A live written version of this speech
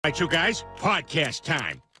All right, you guys, podcast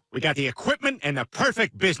time. We got the equipment and the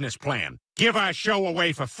perfect business plan. Give our show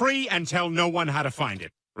away for free and tell no one how to find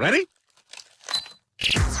it. Ready?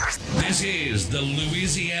 This is the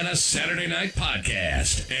Louisiana Saturday Night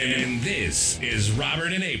Podcast, and this is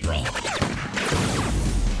Robert and April.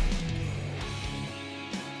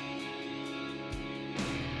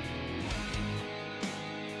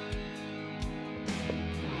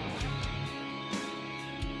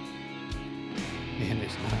 And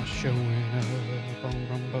it's not showing up on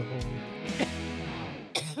Rumble.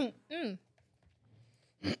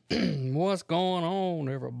 What's going on,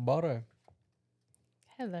 everybody?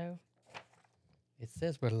 Hello. It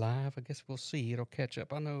says we're live. I guess we'll see. It'll catch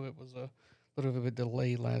up. I know it was a little bit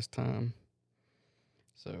delayed last time.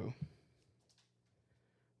 So,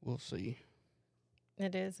 we'll see.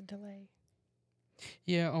 It is a delay.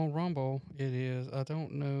 Yeah, on Rumble, it is. I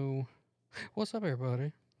don't know. What's up,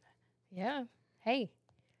 everybody? Yeah. Hey,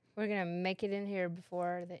 we're going to make it in here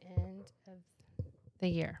before the end of the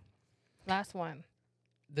year. Last one.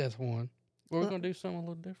 That's one. We're going to do something a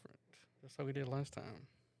little different. Just like we did last time.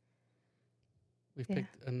 We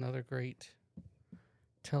picked another great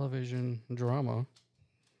television drama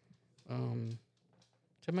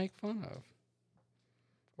to make fun of.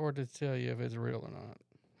 Or to tell you if it's real or not.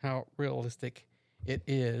 How realistic it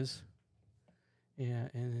is. Yeah,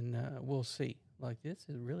 and we'll see. Like, this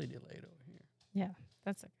is really delayed over here. Yeah,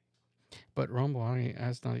 that's it. But Rumble,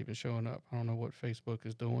 that's not even showing up. I don't know what Facebook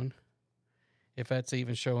is doing. If that's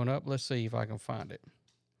even showing up, let's see if I can find it.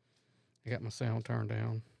 I got my sound turned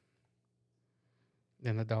down.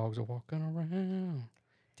 And the dogs are walking around.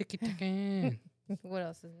 Ticky-ticking. What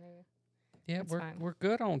else is new? Yeah, That's fine. we're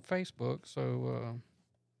good on Facebook, so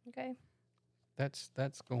Okay. that's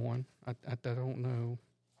going. I don't know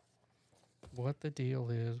what the deal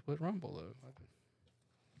is with Rumble, though.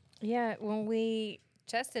 Yeah, when we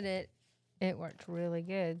tested it, it worked really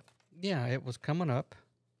good. Yeah, it was coming up.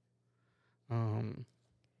 I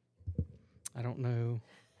don't know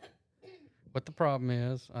what the problem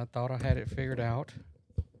is. I thought I had it figured out,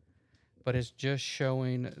 but it's just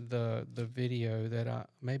showing the video that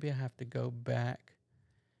maybe I have to go back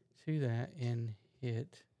to that and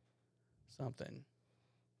hit something.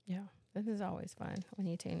 Yeah, this is always fun when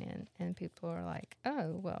you tune in and people are like,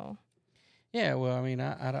 oh, well. Yeah, well, I mean,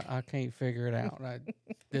 I can't figure it out.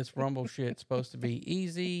 This Rumble shit's supposed to be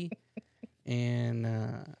easy, and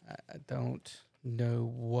I don't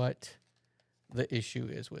know what the issue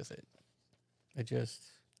is with it.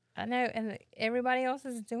 I know, and everybody else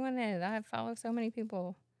is doing it. I follow so many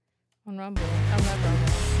people on Rumble. I love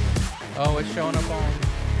Rumble. Oh, it's showing up on.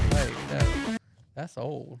 Wait, that's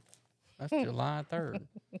old. That's July 3rd.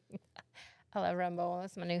 I love Rumble.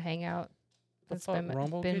 That's my new hangout. The That's fuck,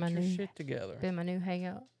 Rumble, get your shit together. Been my new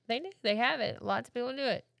hangout. They do. They have it. Lots of people do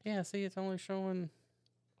it. Yeah, see, it's only showing.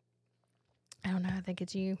 I don't know. I think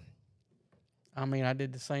it's you. I mean, I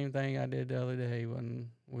did the same thing I did the other day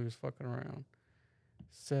when we was fucking around.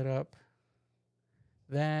 Set up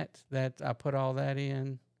that I put all that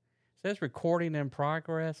in. It says recording in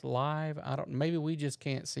progress live. Maybe we just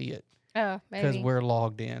can't see it. Oh, maybe. Because we're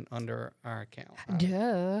logged in under our account.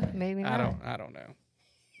 Duh. Maybe not. I don't know.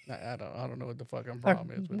 I don't know what the fucking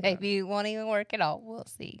problem is with maybe it won't even work at all. We'll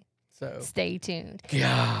see. So stay tuned.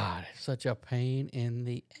 God, such a pain in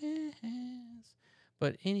the ass.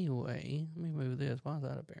 But anyway, let me move this. Why is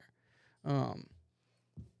that up there?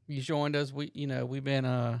 You joined us. We've been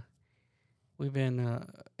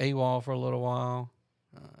AWOL for a little while,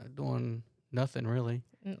 doing nothing really.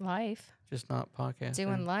 Life. Just not podcasting.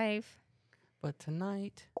 Doing life. But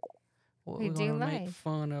tonight, we we're do gonna life. make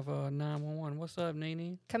fun of 911. What's up,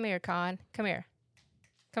 Nene? Come here, Con. Come here.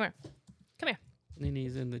 Come here. Come here.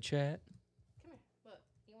 Nene's in the chat. Come here. Look,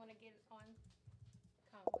 you want to get on?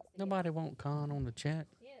 Con, Nobody want Con on the chat.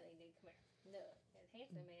 Yeah, they do. Come here. Look, that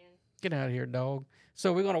handsome man. Get out of here, dog.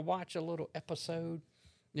 So we're gonna watch a little episode.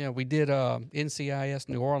 Yeah, we did NCIS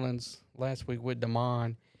New Orleans last week with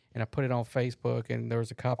Damon, and I put it on Facebook, and there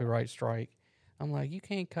was a copyright strike. I'm like, you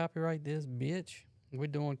can't copyright this, bitch. We're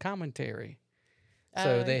doing commentary.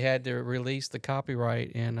 So they had to release the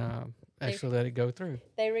copyright and actually let it go through.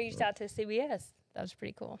 They reached out to CBS. That was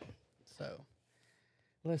pretty cool. So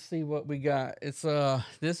let's see what we got. It's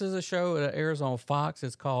this is a show that airs on Fox.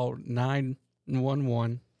 It's called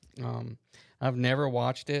 911. I've never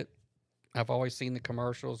watched it. I've always seen the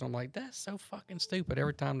commercials. I'm like, that's so fucking stupid.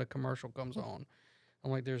 Every time the commercial comes on, I'm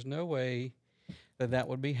like, there's no way that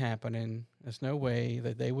would be happening. There's no way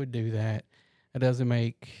that they would do that. It doesn't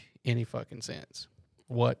make any fucking sense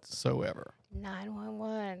whatsoever.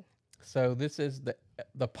 911. So this is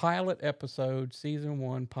the pilot episode, season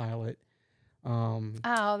 1 pilot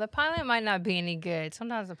Oh, the pilot might not be any good.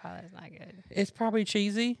 Sometimes the pilot's not good. It's probably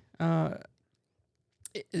cheesy.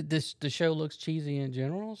 The show looks cheesy in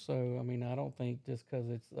general, so I mean, I don't think just because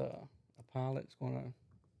it's a pilot's gonna.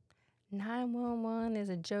 911 is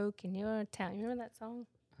a joke in your town. You remember that song?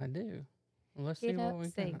 I do. Well, let's Get see up, what we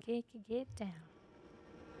say, got. get down.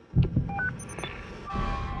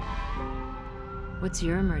 What's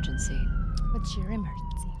your emergency? What's your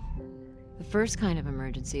emergency? The first kind of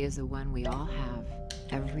emergency is the one we all have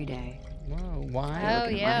every day. Whoa, wine? Oh,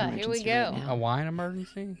 Looking at my yeah, here we emergency go. right A now. wine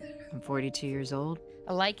emergency? I'm 42 years old.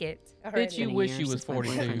 I like it. Bet you Been a wish year you was since my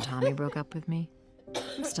 42. boyfriend Tommy broke up with me.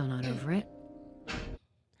 I'm still not over it.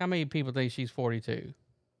 How many people think she's 42?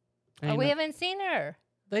 Oh, Ain't we no- haven't seen her.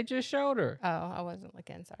 They just showed her. Oh, I wasn't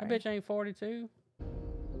looking. Sorry. I bet you ain't 42.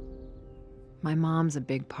 My mom's a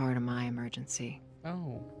big part of my emergency.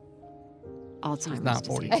 Oh, Alzheimer's she's not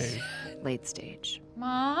disease. 42. Late stage.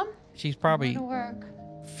 Mom, She's probably to work.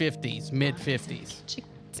 50s, mid 50s.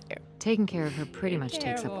 Taking care of her pretty much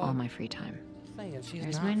takes up Terrible. all my free time. She's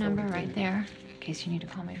There's not my number 42. right there, in case you need to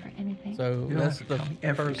call me for anything. So You don't that's have to the tell me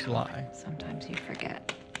every first time. lie. Sometimes you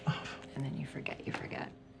forget. And then you forget you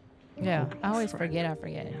forget. Yeah, I always forget. I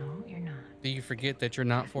forget. No, you're not. Do you forget that you're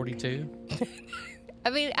not 42? I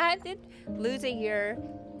mean, I did lose a year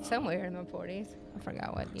somewhere in my 40s. I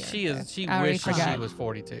forgot what year. She so is. She I already wishes she forgot. was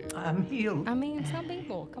 42. I'm healed. I mean, some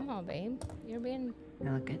people. Come on, babe. You're being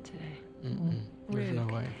You look good today. There's no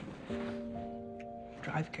way.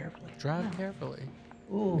 Drive carefully. Drive carefully.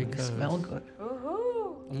 Ooh, you Because- smell good.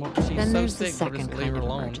 Well, she's Then so there's the sick, we'll second just leave kind her of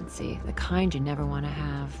alone. emergency, the kind you never want to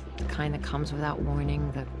have, the kind that comes without warning,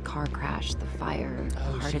 the car crash, the fire, the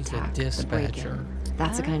Oh, heart she's a attack, the dispatcher. break-in.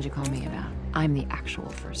 That's the kind you call me about. I'm the actual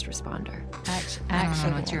first responder.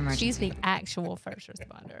 actual. what's your She's the actual first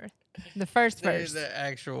responder. The first. The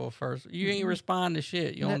actual first. You ain't respond to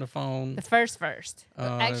shit. You on the phone The first. Uh,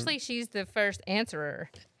 Actually, she's the first answerer.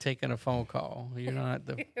 taking a phone call. You're not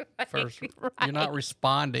the first. right. You're not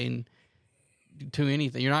responding to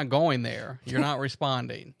anything. You're not going there. You're not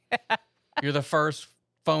responding. You're the first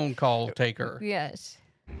phone call taker. Yes.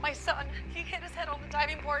 My son, he hit his head on the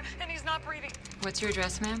diving board and he's not breathing. What's your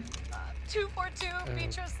address, ma'am? 242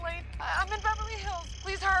 Beatrice Lane. I'm in Beverly Hills.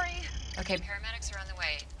 Please hurry. Okay, paramedics are on the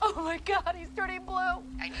way. Oh my God, he's turning blue.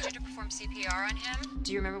 I need you to perform CPR on him.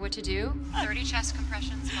 Do you remember what to do? 30 chest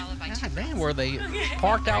compressions followed by 2 God damn, were they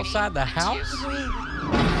parked outside the house?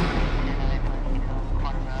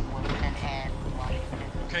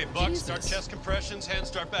 Okay, Buck, start chest compressions, hands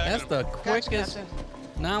start back. That's the quickest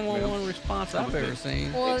 911 response I've ever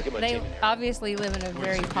seen. Well, they obviously live in a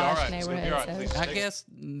very It's gonna be posh all right. It's gonna be all right. neighborhood, Please. so I guess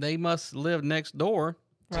they must live next door.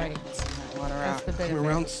 right. That's the bit of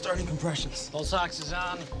it. starting compressions. Full socks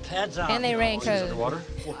on, pads on. And they ran code Underwater?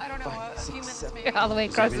 I don't know, a few minutes maybe. all the way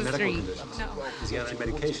across the street. No. Is he on any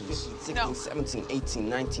medications? 16, No. 17, 18,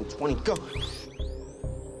 19, 20, go.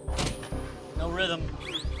 No rhythm.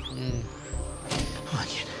 Come on,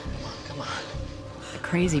 kid. Come on. The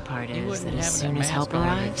crazy part You is wouldn't that have as that soon as mask help on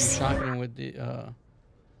if you arrives, shocking him with the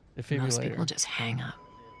most people defibrillator. just hang up.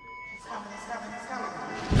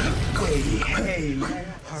 Hey, man.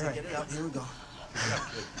 All right, get it up. Here we go.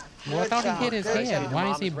 Well, I thought he hit his head.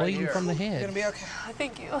 Why is he bleeding from the head? Be okay.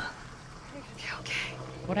 Thank you.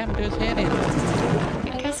 What happened to his head?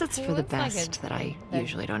 I guess it's He for the looks like a- best that I a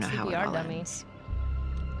usually don't know how it CPR all dummy. ends.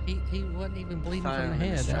 He wasn't even bleeding from the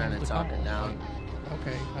head. That was the couple.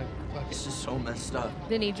 Okay, fuck This it. is so messed up.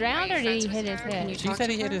 Did he drown or did he hit his head? She said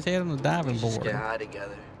he hit his head on the diving Just board, get high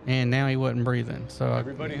together. and now he wasn't breathing. So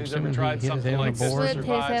Everybody I'm who's assuming ever tried he hit his something head on like the this board. Slipped his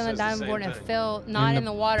head on Survives the says the diving same board and thing. fell, not the in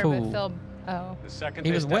the water, pool. but fell. Oh. The second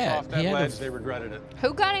He they was step wet. off He that had to- ledge, they regretted it.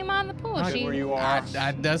 Who got him on the pool? I- She. Where you are. That's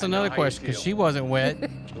I know another how you question because feel. she wasn't wet.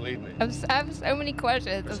 Believe me. I have so many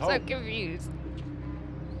questions. I'm There's so hope. confused.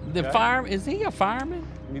 The Okay. fire is he a fireman?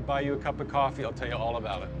 Let me buy you a cup of coffee. I'll tell you all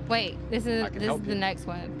about it. Wait, this I can is help the you. next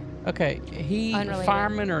one. Okay, Unrelated.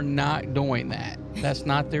 firemen are not doing that. That's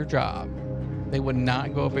not their job. They would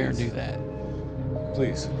not go up there and do that.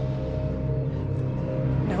 Please.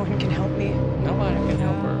 No one can help me. Nobody can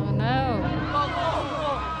help Oh her. no.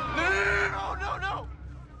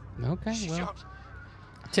 No. Okay, well,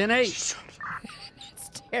 10-8. It's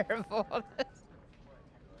terrible.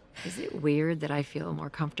 Is it weird that I feel more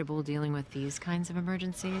comfortable dealing with these kinds of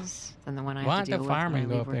emergencies than the one I Why have to did deal the with when I fireman go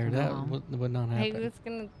leave up work there? and go That home? would not He happen. was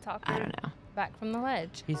gonna talk I her don't know. back from the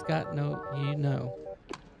ledge. He's got no,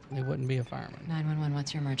 it wouldn't be a fireman. 911,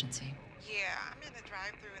 what's your emergency? Yeah, I'm in the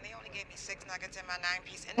drive-thru and they only gave me 6 nuggets in my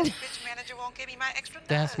 9-piece, and this bitch manager won't give me my extra nuggets.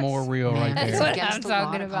 That's more real right That's there. what I'm against the law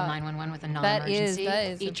talking to call about. 911 with a That is- non-emergency. that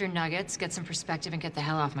is Eat your nuggets, get some perspective, and get the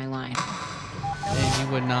hell off my line. And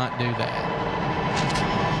you would not do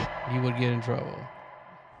that. You would get in trouble.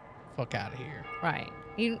 Fuck out of here. Right.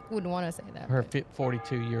 You would want to say that. Her but-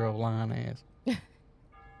 42-year-old lying ass.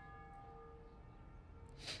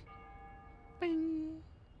 Bing.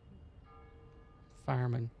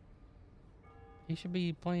 Fireman. He should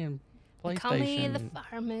be playing PlayStation. Call me the and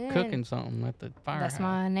fireman. Cooking something at the firehouse. That's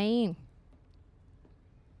my name.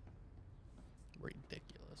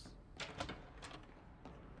 Ridiculous.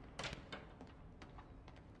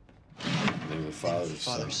 Name of the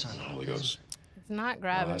Father, Son, and Holy Ghost. It's not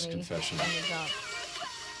grabbing Last me. confession. From the jump.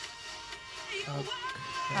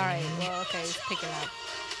 All right. Well, okay. It's picking up.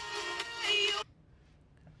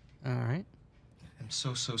 All right. I'm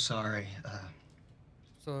so sorry.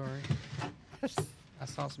 Sorry. I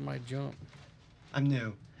saw somebody jump. I'm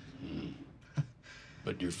new.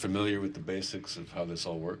 But you're familiar with the basics of how this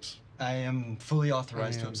all works? I am fully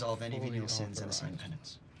authorized I to am absolve any fully venial sins and assign authorized.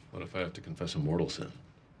 penance. What if I have to confess a mortal sin?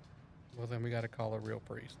 Well, then we got to call a real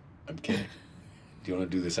priest. I'm kidding. Do you want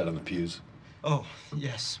to do this out on the pews? Oh,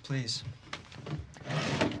 yes, please.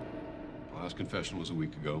 My last confession was a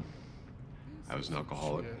week ago. I was an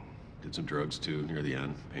alcoholic. Did some drugs too near the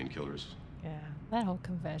end, painkillers. Yeah. That whole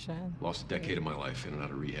confession. Lost a decade of my life in and out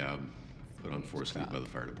of rehab. Put on forced leave by the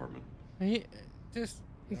fire department. He just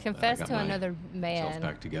You confess got to my another Myself man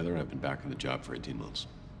back together, and I've been back on the job for 18 months.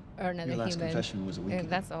 or another Your last human. confession was a week Yeah, ago.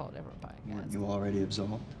 That's a whole different Weren't podcast. you already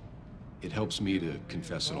absolved? It helps me to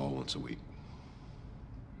confess it all once a week.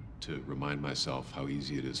 To remind myself how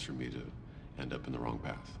easy it is for me to end up in the wrong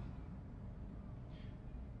path.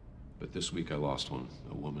 But this week I lost one,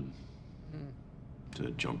 a woman, to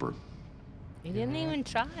a jumper. He didn't even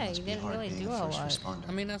try. He didn't really do a lot.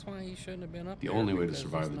 I mean, that's why he shouldn't have been up The there, only way to because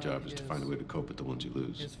survive it's the job not is to his- find a way to cope with the ones you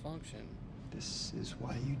lose. His function. This is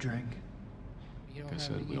why you drink. You don't Like I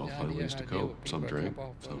have said, we any all find idea ways how to deal cope. with Some people that drink, jump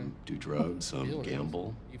off some fucking do drugs, some buildings.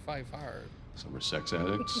 gamble, You fight fire. some are sex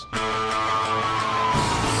addicts. He's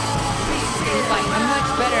like, I'm much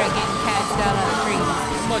better at getting cashed out of the trees.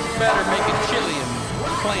 Much better making chili and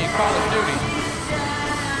playing Call of Duty.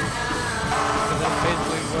 'Cause that's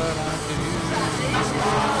basically what I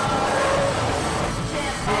do.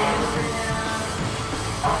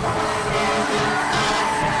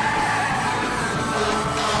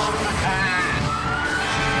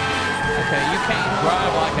 Okay, you can't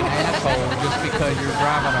drive like an asshole just because you're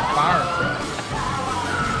driving a fire truck.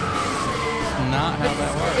 Not how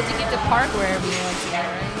that But works. you get to park wherever you want to,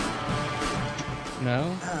 right? No?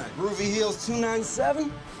 Groovy Heels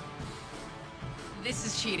 297? This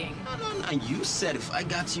is cheating. No. You said if I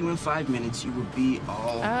got to you in 5 minutes, you would be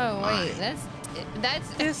all Oh, mine. wait. That's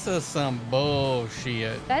This is some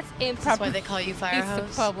bullshit. That's improper. why they call you fire use of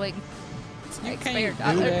hose? public. You taxpayer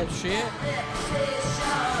can't do dollars. that shit.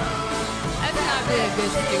 That's not being a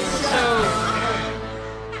good steward.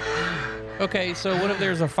 Okay, so what if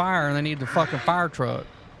there's a fire and they need the fucking fire truck?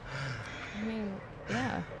 I mean,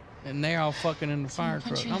 yeah. And they're all fucking in the fire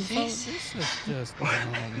punch truck. you in I'm the so face? this is just Nah,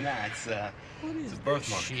 it's what is a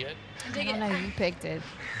birthmark. shit? I don't know. You picked it.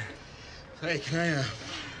 Hey, can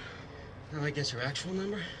I get your actual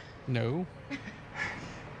number? No.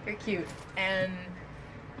 You're cute, and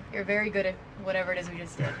you're very good at whatever it is we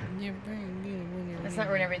just did. You're very good when you're Let's not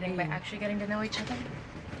ruin everything by actually getting to know each other.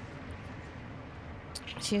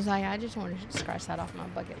 She's like, I just wanted to scratch that off my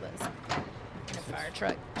bucket list. In a fire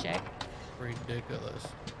truck, check. ridiculous.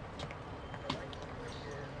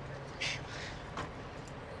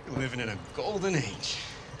 You're living in a golden age.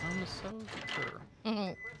 I'm so sure.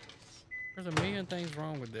 Mhm. There's a million things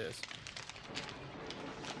wrong with this.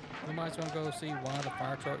 Nobody's gonna go see why the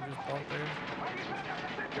fire truck just parked there.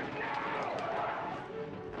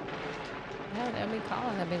 No, they'll be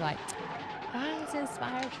calling. They'll be like, why is this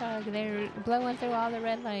fire truck? They're blowing through all the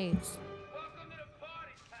red lights.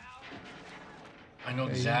 I know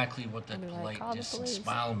exactly what that I'd be like, polite "Call the distant police."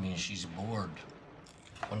 smile means. She's bored.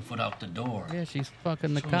 1 foot out the door. Yeah, she's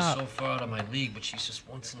fucking the This woman's cop. so far out of my league, but she's just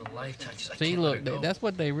once in a lifetime. She's like, See, can't let look, her go. that's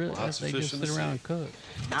what they really. Lots They of just fish in sit the around sea. and cook.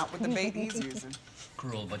 Not with the bait he's using.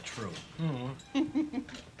 Cruel but true.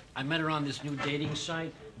 I met her on this new dating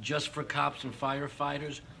site, just for cops and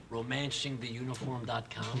firefighters,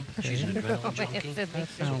 romancingtheuniform.com. She's an adrenaline junkie. That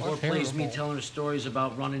So sounds or plays me terrible. telling her stories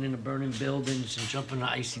about running into burning buildings and jumping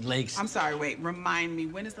into icy lakes. I'm sorry, wait, remind me,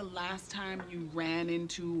 when is the last time you ran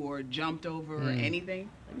into or jumped over or anything?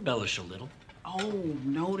 Embellish a little. Oh,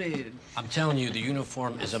 noted. I'm telling you, the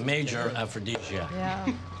uniform is a major aphrodisiac. Yeah.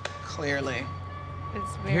 Clearly.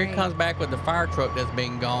 It's very... Here he comes back with the fire truck that's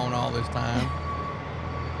been gone all this time.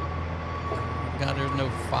 God, there's no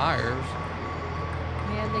fires.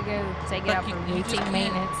 We had to go take it out for You just routine can't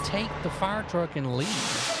maintenance. take the fire truck and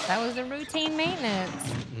leave. That was the routine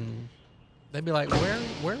maintenance. They'd be like,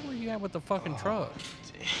 where were you at with the fucking truck?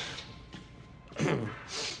 I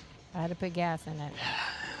had to put gas in it.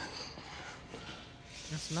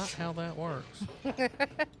 That's not how that works.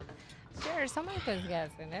 Sure, somebody puts gas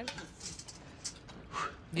in it.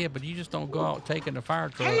 Yeah, but you just don't go out taking the fire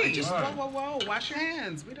truck. Hey, whoa. Wash your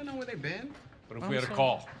hands. We don't know where they've been. What if we had a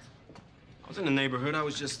call? I was in the neighborhood. I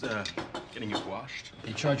was just getting it washed.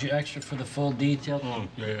 They charge you extra for the full detail?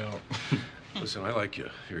 Yeah. Listen, I like you.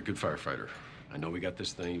 You're a good firefighter. I know we got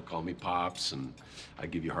this thing. You call me Pops, and I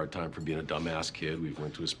give you a hard time for being a dumbass kid. We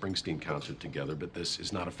went to a Springsteen concert together, but this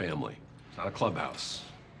is not a family. It's not a clubhouse.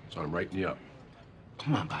 So I'm writing you up.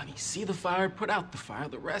 Come on, Bobby. See the fire, put out the fire.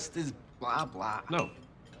 The rest is blah, blah. No.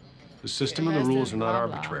 The system and the rules are not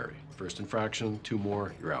arbitrary. First infraction, 2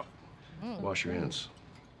 more, you're out. Wash your hands.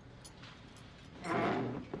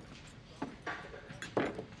 And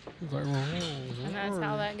that's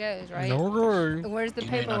how that goes, right? No. Where's the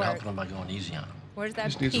You may not help paperwork? them by going easy on them. Where's that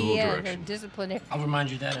Just needs a little PA, the direction. disciplinary? I'll remind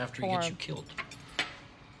you of that after he gets you Form. killed.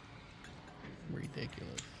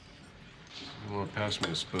 Ridiculous. You want to pass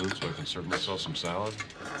me a spoon so I can serve myself some salad?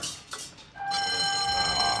 Oh,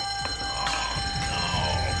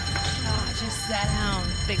 I just sat down,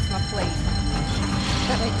 fix my plate.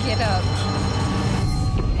 Gotta get up.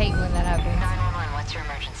 Hate when that happens. 911, what's your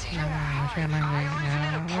emergency?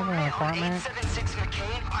 Apartment. 876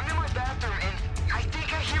 McCain. I'm in my bathroom and I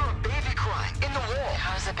think I hear a baby crying in the wall.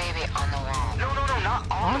 How's the baby on the wall? No, not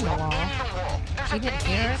on the wall. In the wall. There's You a didn't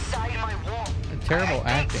baby hear it? inside my wall. Terrible I think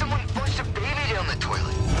acting. someone flushed a baby down the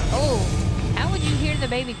toilet. Oh, how would you hear the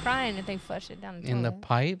baby crying if they flushed it down the toilet? In the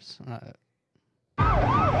pipes?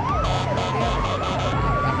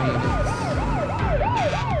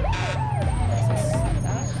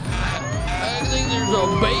 I think there's a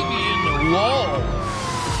baby in the wall.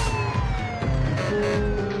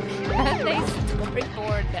 They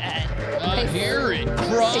storyboard that. I hear it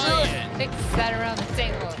crying. They sat around the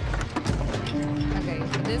table. Okay,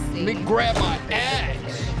 so this Let me scene. grab my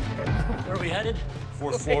axe. Where are we headed?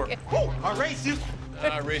 4th floor. I'll race you.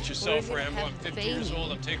 Rate yourself, We're gonna Rambo. have I'm 50 baby. years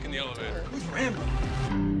old. I'm taking the elevator. Who's Rambo?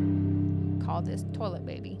 Call this toilet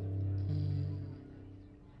baby.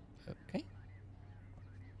 Okay.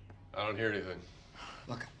 I don't hear anything.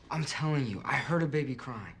 Look, I'm telling you, I heard a baby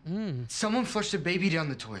crying. Someone flushed a baby down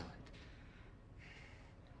the toilet.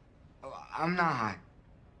 Oh, I'm not high.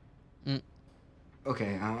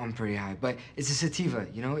 Okay, I'm pretty high, but it's a sativa,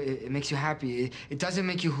 you know? It makes you happy. It doesn't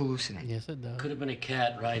make you hallucinate. Yes, it does. Could have been a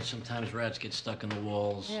cat, right? Sometimes rats get stuck in the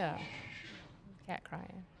walls. Yeah. Cat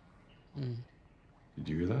crying. Did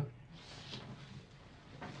you hear that?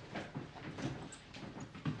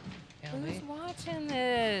 Who's watching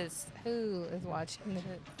this? Who is watching this?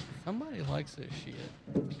 Somebody likes this shit.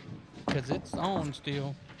 Because it's on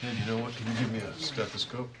still. Hey, you know what? Can you give me a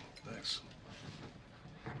stethoscope? Thanks.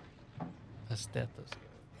 A stethoscope.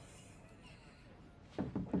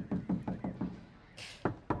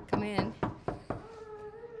 Come in.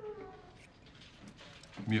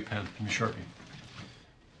 Give me a pen. Give me a Sharpie.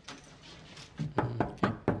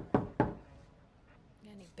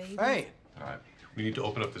 Any babies? Hey. All right. We need to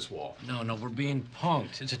open up this wall. No, we're being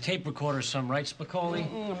punked. It's a tape recorder, some right,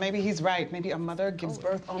 Spicoli? Maybe he's right. Maybe a mother gives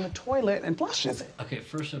birth on the toilet and flushes it. Okay,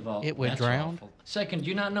 first of all, It would that's drown? awful. Second, do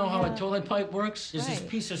you not know how a toilet pipe works? There's this Right.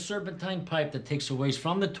 piece of serpentine pipe that takes a waste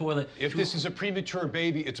from the toilet. If this is a premature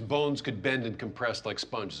baby, its bones could bend and compress like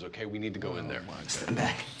sponges, okay? We need to go in there. Stand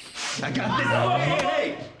back. I got this. Oh,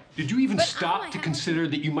 hey! Did you even But stop oh, to I consider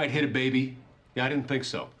that you might hit a baby? Yeah, I didn't think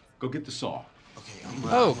so. Go get the saw. Okay,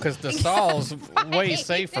 Oh, because the saw's way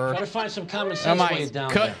safer. Try to find some common I sense way might down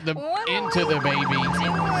cut there. What into the baby.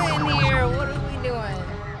 doing here? What are we doing?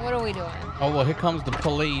 What are we doing? Oh, well, here comes the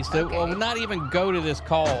police. They will not even go to this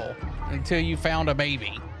call until you found a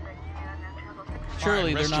baby.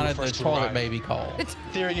 Surely they're not at the toilet baby call.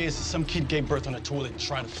 Theory is some kid gave birth on the toilet and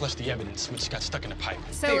tried to flush the evidence, which got stuck in the pipe.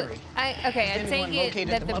 So, I take it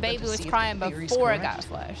that the baby was crying before it got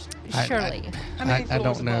flushed. Surely. I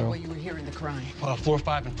don't know. You were hearing the crying. Floor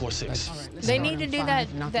 5 and floor 6. They need to do that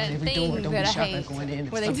thing that I hate. Where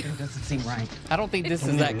they do. Doesn't seem right. I don't think this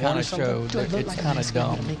is that kind of show. That it's kind of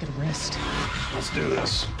dumb. Make it a rest. Let's do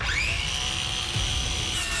this.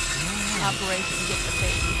 Operation Get the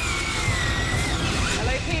Baby.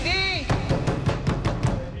 LAPD!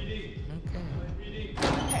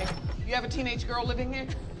 Hey, you have a teenage girl living here?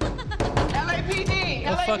 LAPD!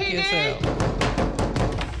 Go fuck yourself.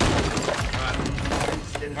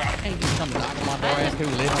 Ain't just come knock on my door ask who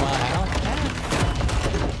live in my house.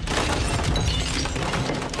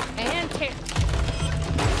 And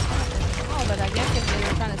oh, but I guess if they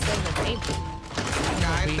were trying to save the baby.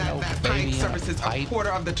 Guys, that pipe services a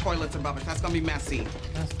quarter of the toilets above us. That's gonna be messy.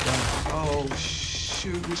 That's dumb. Oh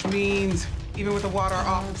shoot, which means even with the water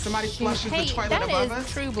off, if somebody flushes the toilet above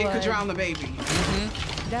us, it could drown the baby.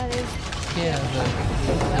 That is. Yeah.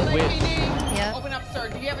 LAPD, open up, sir.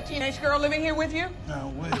 Do you have a teenage girl living here with you? No,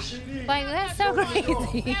 wish. Like, that's so crazy.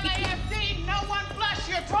 LAFD, no one flush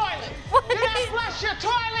your toilet. Do not flush your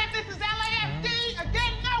toilet. This is LAFD.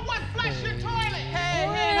 Again, no one flush your toilet.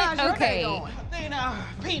 Hey, how's your day going?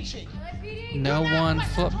 Peachy. No one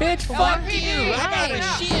bitch, fuck you. I got a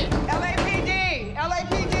shit. LAPD,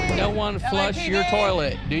 LAPD. No one flush your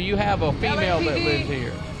toilet. Do you have a female that lives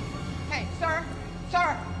here? Hey, sir.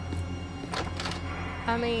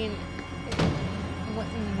 I mean, it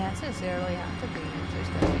wouldn't necessarily have to be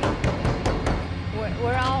just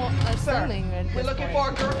we're all assuming that we're looking for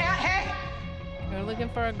a girl. Hey! We're looking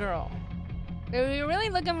for a girl. We're really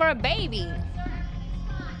looking for a baby.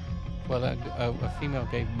 Well, a female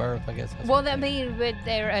gave birth, I guess. Well, that means, but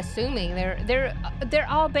they're assuming they're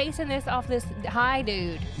all basing this off this high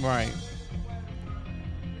dude. Right.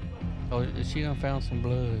 Oh, she done found some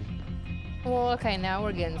blood. Well, okay, now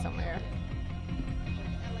we're getting somewhere.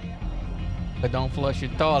 But don't flush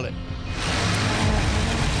your toilet.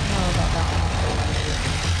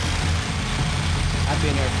 I've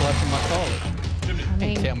been there flushing my toilet.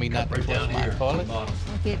 Can't tell me not to flush my toilet.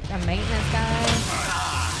 Get a maintenance guy.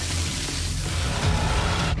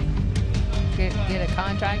 Get a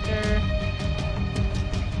contractor.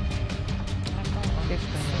 Get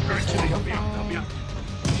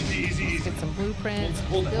some blueprints,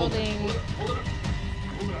 building.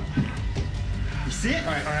 You see it?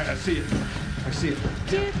 All right, I see it.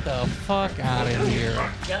 Get the fuck out of here. You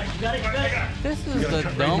got it. This is the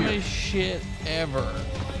dumbest shit ever.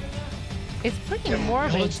 It's pretty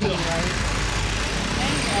morbid too, right?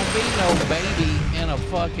 Ain't gonna be no baby in a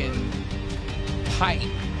fucking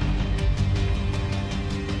pipe.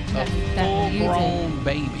 A full-grown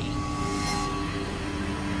baby.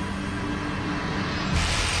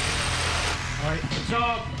 All right, it's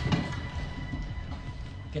off.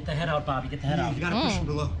 Get the head out, Bobby. Get the head out. You gotta push him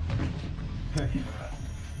below. I'm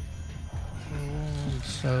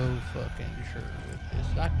so fucking sure with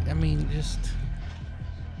this. I mean, just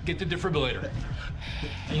Get the defibrillator.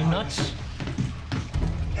 Are you nuts?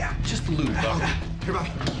 Yeah, just the lube, Doc. Here, Bobby.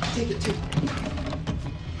 Take it.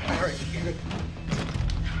 All right, you're good.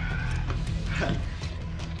 I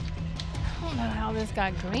don't know how this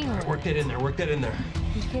got green. Work that in there.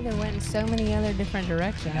 You could have went in so many other different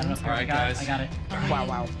directions. All right, guys. I got it.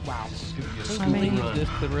 Wow. This is gonna be a I schooling mean, run. this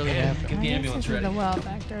could really happen. Get the ambulance ready. The well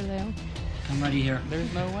factor, though. I'm ready here.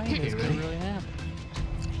 There's no way this could really happen.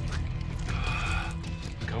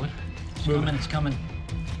 Going? It's coming.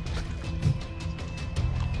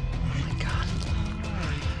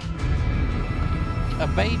 A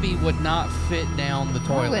baby would not fit down the I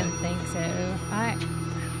toilet. wouldn't think so.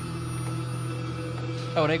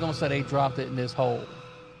 Oh, they're gonna say they dropped it in this hole.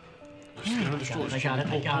 Just get under the stroller. I got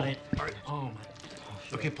it. All right. Oh my.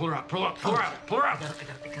 Okay, pull her out. Pull her out. I got it.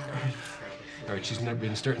 All right, she's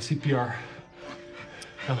been starting CPR.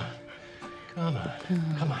 Come on.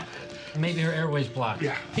 Maybe her airway's blocked.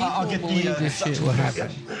 Yeah. I'll get the. This shit will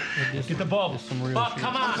happen. Get the bulb. Some real Bob, shit.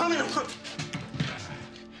 come on. I'm coming.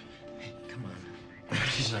 Come on.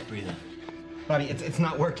 She's not breathing. Buddy, it's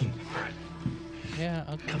not working. Yeah.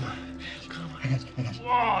 Okay. Come on. I got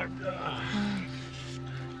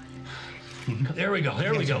you. There we go.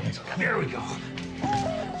 There we go.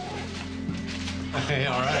 Hey,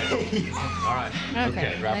 all right.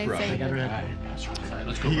 Okay, wrap her up. nice. I got her in. All right,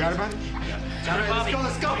 let's go. You got it, buddy? Got it, Bobby.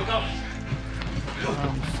 Let's go.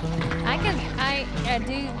 I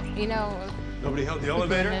do, you know, Nobody held the doing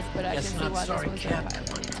elevator? this, but I can see why this was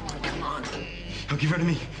Come on. Don't give her to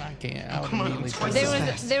me. I can't. I would Come on, immediately twice say as that.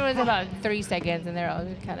 fast. There was about 3 seconds, and there I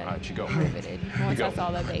was kind of Alright, you go. riveted once go. I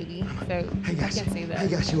saw that baby. So I guys. can see that. Hey,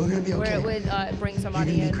 guys, we're gonna be Where okay. it would bring You're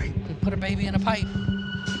somebody gonna be in. great. You put a baby in a pipe.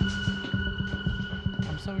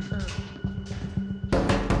 I'm so sure.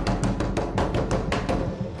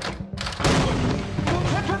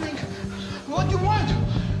 What's happening? What do you want?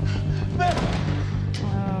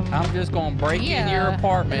 I'm just gonna break in your Yeah,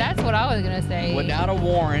 apartment That's what I was gonna say. without a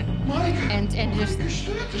warrant. and just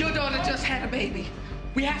Your daughter just had a baby.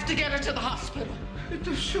 We have to get her to the hospital. I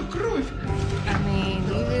mean,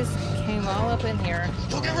 you just came all up in here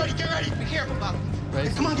Get ready. Be careful, Bobby.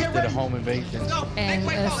 Basically, Come on, get just did a ready. home invasion. Let's go. and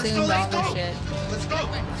Wait, let's assumed go. all Let's the go. shit. Let's go.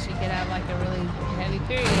 She could have like a really heavy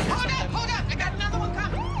period or something. Hold up. I got another one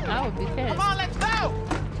coming. I would be pissed. Come on, let's go.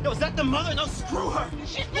 Yo, is that the mother? No, screw her.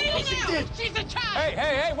 She's beating you. She's a child.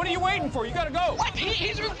 Hey, what are you waiting for? You gotta go. What?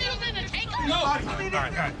 He's refusing to take her. No. All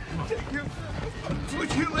right.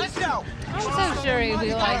 Let's go. I'm so sure he'd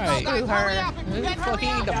be like, screw her. Who the fuck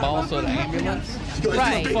he the boss of the ambulance?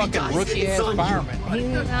 Right. Fucking rookie ass fireman.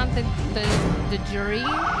 He's not the jury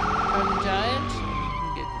or the judge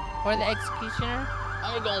or the executioner.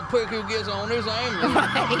 I'm gonna pick who gets on this ambulance.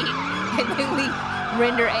 Right. And who we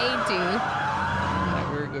render aid to.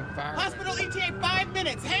 Not very good fireman. Hospital ETA 5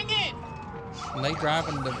 minutes. Hang in. And they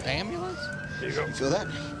driving the ambulance? There you go. You feel that?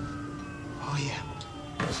 Oh, yeah.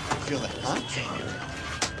 Feel that, huh?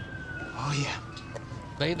 Oh, yeah.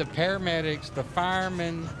 They the paramedics, the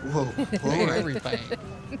firemen, everything.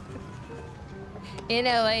 In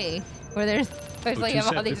LA, where there's supposedly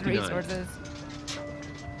have all these 5759. resources.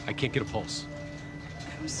 I can't get a pulse.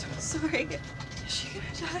 I'm so sorry. Is she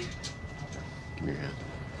gonna die? Come here, Ann.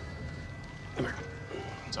 Come here.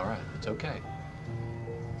 It's all right. It's okay.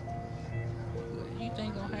 What do you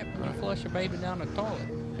think gonna happen when you flush a baby down the toilet?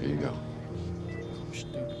 Here you go.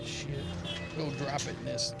 Stupid shit. Go drop it in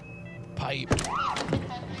this pipe.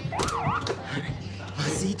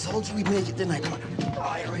 See, told you we'd make it, didn't I? Come on.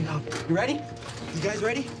 Oh, here we go. You ready? You guys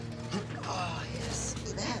ready? Oh, yes.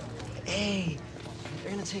 Look at that. Hey,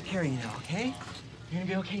 they're gonna take care of you now, okay? You're gonna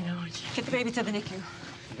be okay now, aren't you? Get the baby to the NICU. You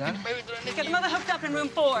got it? Get the mother hooked up in room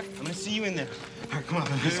 4. I'm gonna see you in there. All right, come on,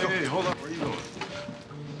 let's go. Hey, hold up. Where are you going?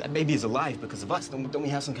 That baby is alive because of us. Don't we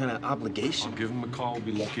have some kind of obligation? I'll give them a call. We'll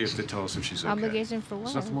be lucky if they tell us if she's okay. Obligation for what?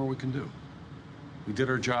 There's nothing more we can do. We did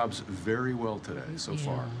our jobs very well today so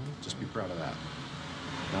far. Just be proud of that.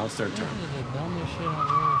 Now it's their turn. This is the dumbest shit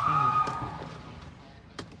I've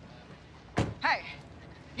ever seen. Hey,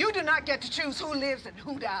 you do not get to choose who lives and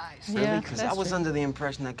who dies. Really? Because I was under the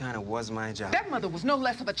impression that kind of was my job. That mother was no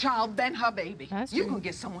less of a child than her baby. That's You true. gonna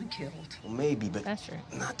get someone killed. Well, maybe, but That's true.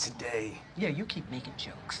 not today. Yeah, you keep making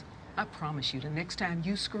jokes. I promise you, the next time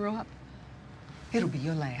you screw up, it'll be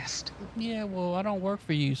your last. Yeah, well, I don't work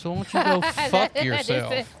for you, so why don't you go fuck That is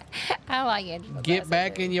yourself? it. I like it. Get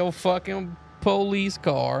back in your fucking police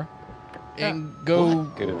car and go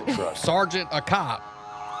Get in the truck. sergeant a cop.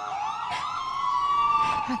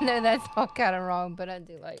 I know that's all kind of wrong, but I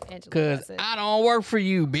do like Angela Because Bassett. I don't work for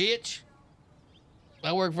you, bitch.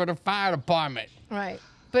 I work for the fire department. Right.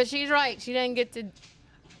 But she's right. She didn't get to.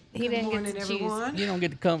 He Good didn't get morning, to everyone. You don't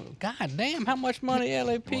get to come. God damn, how much money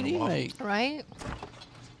LAPD make? choose. Right?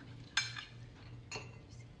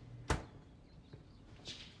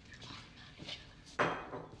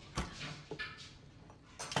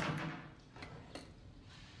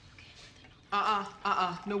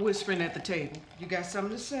 No whispering at the table. You got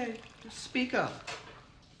something to say? Just speak up.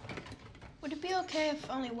 Would it be okay if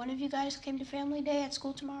only one of you guys came to family day at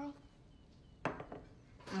school tomorrow?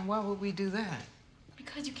 And why would we do that?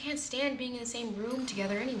 Because you can't stand being in the same room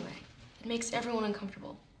together anyway. It makes everyone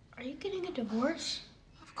uncomfortable. Are you getting a divorce?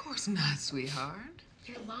 Of course not, sweetheart.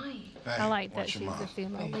 You're lying. I like that she's the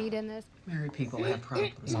female lead in this. Married people have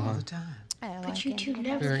problems all the time. I like But you it. two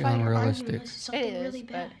never Very fight or argue unrealistic. unless it's something It is, really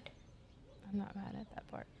but- bad. I'm not mad at that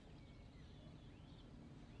part.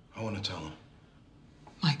 I want to tell him.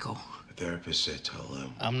 Michael. The therapist said tell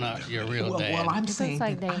him. I'm not your real dad. Well, I'm It saying looks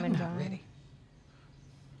like that Damon I'm not John. ready.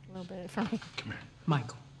 A little bit for me. Come here.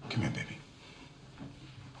 Michael. Come here, baby.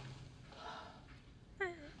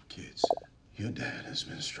 Kids, your dad has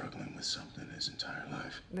been struggling with something his entire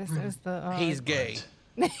life. This is the. He's gay.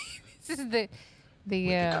 This is the. The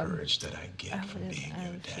courage that I get from what is, being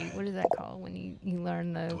your dad. what is that called when you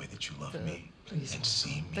learn the way that you love me and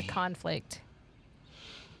see the me. conflict?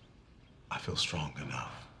 I feel strong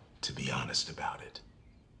enough to be honest about it.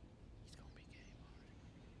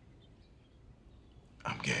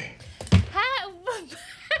 I'm gay. How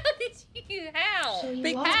did you? How? So you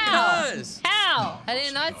Because How? I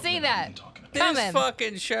did not see that. this Coming.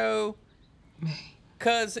 fucking show.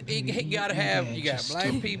 Cause you gotta have, you got black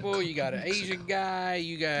people, you got an Asian guy,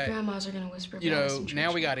 you got, Grandmas are gonna whisper you about us know, in now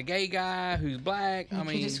church. we got a gay guy who's black. And I the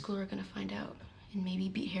kids mean, at school are gonna find out and maybe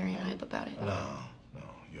beat Harry and I up about it. No.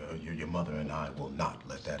 Your mother and I will not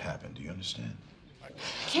let that happen. Do you understand?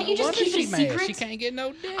 Can't you just what is keep it she a mad? secret? She can't get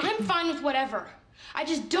no dick. I'm fine with whatever. I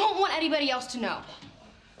just don't want anybody else to know.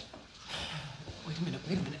 Wait a minute.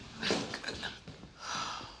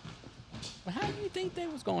 Well, how do you think they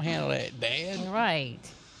was gonna handle that, Dad? Right.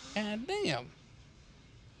 God damn.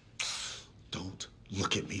 Don't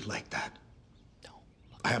look at me like that.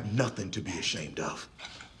 I have nothing to be ashamed of.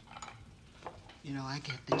 You know, I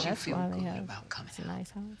get that you That's feel why they good have. about coming It's a nice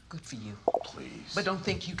house. Good for you. Please. But don't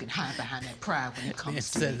think you can hide behind that pride when it It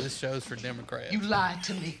comes to said me. this show's for Democrats. You lied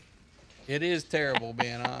to me. It is terrible,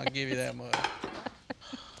 Ben. I'll give you that much.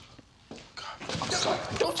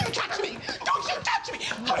 Don't you touch me! Don't you touch me!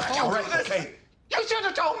 All right, okay. You should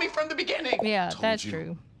have told me from the beginning. Yeah, that's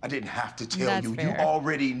true. I didn't have to tell That's you. fair. You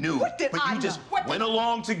already knew. What did but I you know? just What went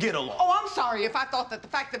along to get along. Oh, I'm sorry if I thought that the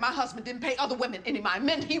fact that my husband didn't pay other women any mind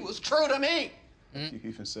meant he was true to me. You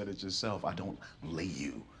even said it yourself. I don't lay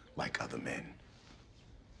you like other men.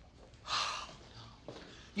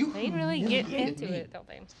 They really get into it, don't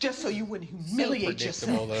they? Just so you wouldn't humiliate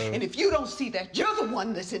predictable, yourself. though. And if you don't see that, you're the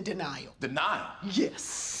one that's in denial. Denial?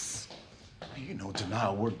 Yes. You know,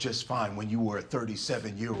 denial worked just fine when you were a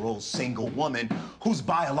 37-year-old single woman whose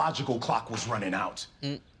biological clock was running out.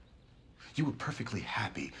 You were perfectly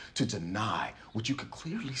happy to deny what you could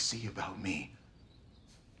clearly see about me.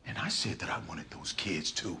 And I said that I wanted those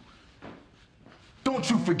kids too. Don't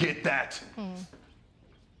you forget that.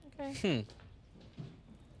 Okay.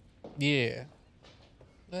 Yeah.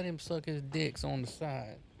 Let him suck his dicks on the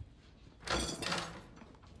side.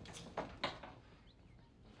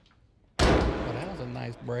 Well, that was a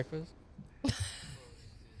nice breakfast.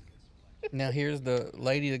 Now here's the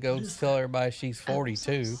lady that goes to tell everybody she's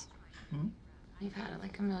 42. You've had it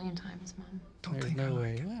like a million times, Mom. There's no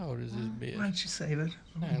way. How old is this bitch? Why don't you save it?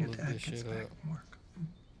 I When your look dad this gets shit back up. from work.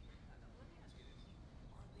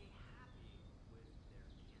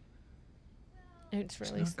 It's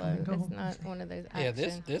really not slow. gonna go, It's not one of those action. Yeah,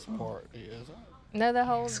 this part is. No, the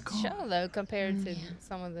whole show though, compared to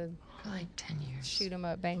some of the For like 10 years. shoot 'em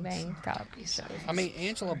up, bang bang cop shows. I mean,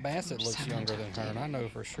 Angela Bassett looks younger than her, and I know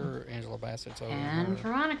for sure Angela Bassett's older And than her.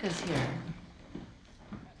 Veronica's here.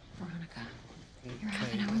 Veronica, you're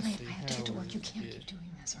half an hour let's late. see, I have to get to how work. You old can't is keep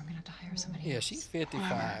doing this, or I'm gonna have to hire somebody Yeah, else. she's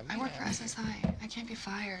 55. I work for Yeah. SSI. I can't be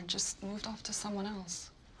fired. Just moved off to someone else.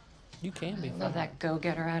 You can be I love fine. that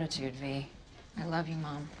go-getter attitude, V. I love you,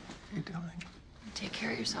 Mom. What are you doing? Take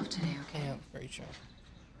care of yourself today, okay? Yeah, great show.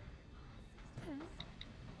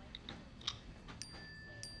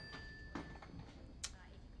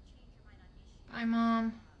 Bye,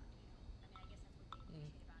 Mom.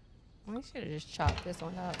 We should have just chopped this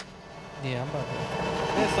one up. Yeah, I'm about to.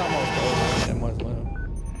 It's almost over. That much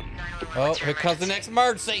left. Oh, here comes the next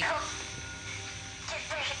emergency.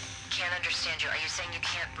 Can't understand you. Are you saying you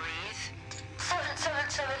can't breathe?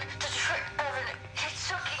 777 Detroit Avenue. He's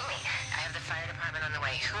choking me. I have the fire department on the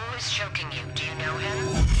way. Who is choking you? Do you know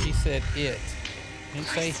him? She said it. Didn't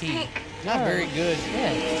say he. Not very good.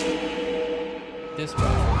 This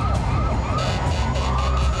one.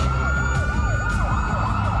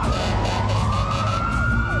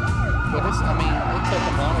 But it's, I mean, it took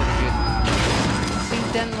him longer to get.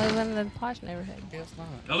 He doesn't live in the posh neighborhood. Guess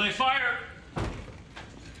not. LA Fire!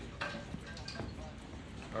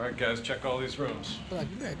 All right, guys, check all these rooms. Like,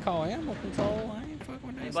 you better call animal control. I ain't fucking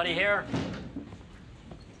with that. Anybody here?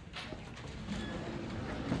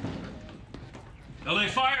 LA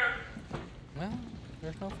Fire! Well,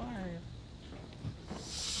 there's no fire here.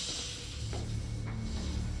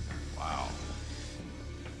 Wow.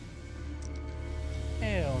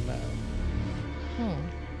 Hell no.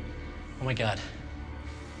 Oh my God.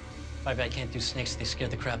 I can't do snakes. They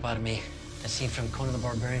scared the crap out of me. That scene from Conan the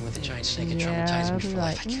Barbarian with the giant snake, it traumatized me for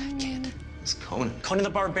life. I can't. It's Conan. Conan the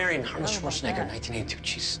Barbarian, Arnold Schwarzenegger, 1982.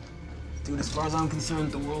 Jeez. Dude, as far as I'm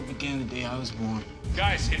concerned, the world began the day I was born.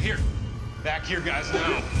 Guys, in here. Back here, guys,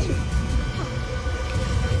 now.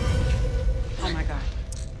 Oh my God.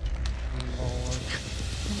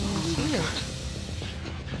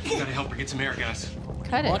 You gotta help her get some air, guys.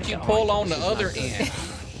 Cut Why it. don't you pull on the other end?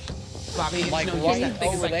 Bobby, Like right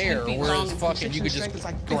over there, where it's fucking, you could just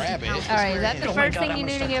grab it. All right, is that the first thing you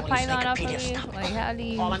do to get python off of you? Like, how do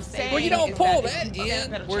you? Well, you don't pull that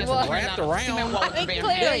end where it's wrapped around.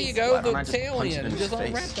 There you go, the tail end. Just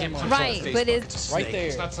unwrap that one. Right, but it's right there.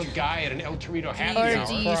 It's not some guy at an El Torito happy or hour.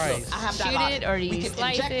 do you shoot it or do you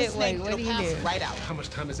slice it? Wait, what do you do? Right out. How much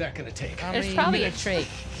time is that gonna take? There's probably a trick.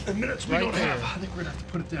 The minutes we don't have. I think we're gonna have to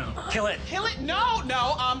put it down. Kill it. Kill it? No.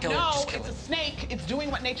 Kill it, No. just kill It's a snake. It's doing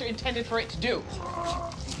what nature intended for it to do.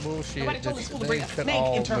 Bullshit. Nobody told the school to They bring a could snake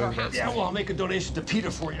all into her move that house. Yeah, well, I'll make a donation to Peter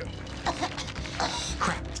for you.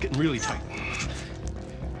 Crap, it's getting really tight.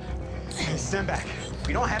 Hey, stand back.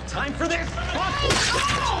 We don't have time for this.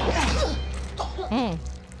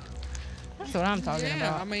 That's what I'm talking Yeah,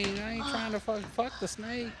 about. I mean, I ain't trying to fuck the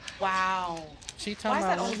snake. Wow. She Why talking is about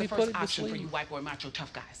that always let me the put first it to option for you sleep. white boy macho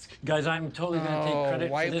tough guys? Guys, I'm totally gonna take credit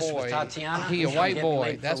for white this boy. with Tatiana. He a who's white gonna get me boy.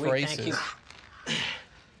 laid for a That's week. Thank you. racist.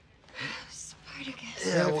 Spartacus.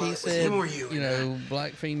 Yeah, What if well, he it was said, him or you. know,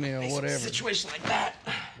 black female, It's a whatever. situation like that.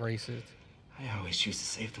 Racist. I always choose to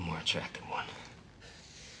save the more attractive one.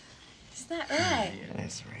 Is that right? Yeah,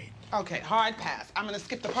 that's right. Okay, hard pass. I'm gonna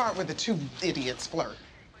skip the part where the two idiots flirt.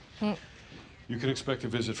 You can expect a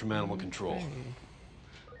visit from animal control.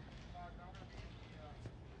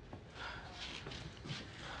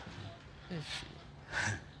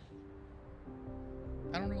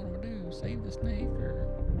 I don't know what I'm gonna do. Save the snake or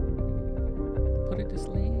put it to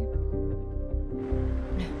sleep.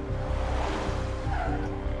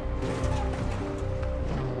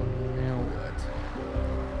 Now what?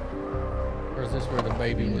 Or is this where the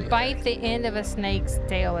baby was? Bite the end of a snake's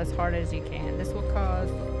tail as hard as you can. This will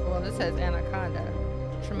cause, well, this says anaconda,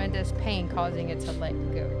 tremendous pain causing it to let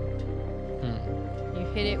go. You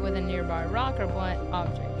hit it with a nearby rock or blunt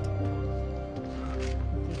object.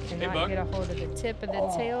 If you cannot get a hold of the tip of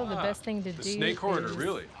the tail, the best thing to do Snake hoarder, is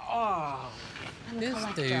really? This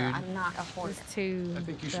dude. I'm not a hoarder. To I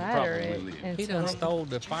think you should batter probably it leave. He done stole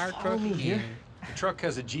the fire truck again. The truck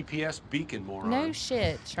has a GPS beacon, moron. No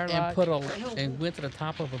shit, Sherlock. And went to the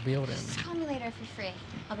top of a building. Just call me later if you're free.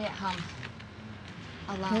 I'll be at home.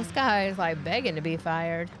 Alone. This guy is like begging to be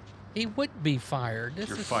fired. He would be fired.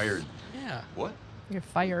 You're fired. Yeah. What? You're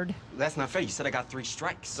fired. That's not fair. You said I got 3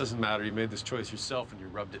 strikes. Doesn't matter. You made this choice yourself and you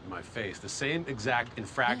rubbed it in my face. The same exact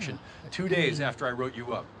infraction 2 days after I wrote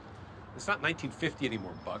you up. It's not 1950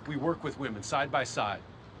 anymore, Buck. We work with women side by side.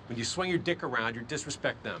 When you swing your dick around, you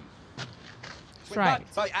disrespect them. That's right.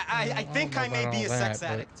 But I think I may be a sex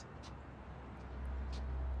addict.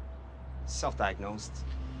 Self-diagnosed.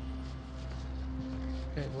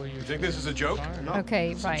 Okay, well, You think this is a joke? No.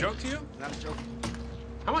 Okay, It's right. a joke to you? Not a joke.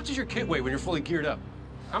 How much does your kit weigh when you're fully geared up?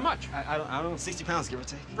 How much? I don't know, 60 pounds, give or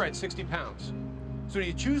take. Right, 60 pounds. So when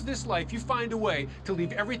you choose this life, you find a way to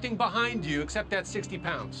leave everything behind you except that 60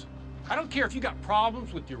 pounds. I don't care if you got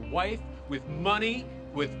problems with your wife, with money,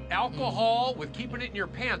 with alcohol, with keeping it in your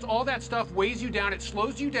pants. All that stuff weighs you down, it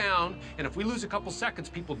slows you down, and if we lose a couple seconds,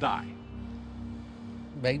 people die.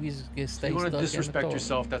 Babies get If stay you want stuck to in the disrespect toilet.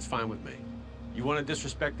 yourself, that's fine with me. You want to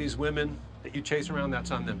disrespect these women that you chase around, that's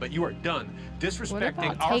on them. But you are done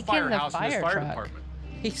disrespecting about our taking the firehouse and this fire fire truck? department.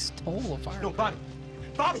 He stole a fire No, Bobby.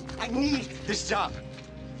 Bobby, I need this job.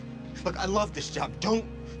 Look, I love this job. Don't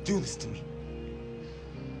do this to me.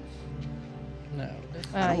 No.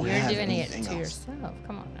 don't You're have doing it anything to else. yourself.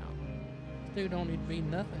 Come on now. Dude don't need to be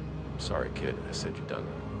nothing. I'm sorry, kid. I said you're done.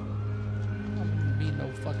 Don't need to be no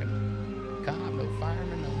fucking cop, no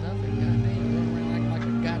fireman, no nothing. Goddamn, run around like a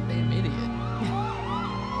goddamn idiot.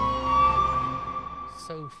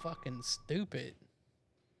 So fucking stupid.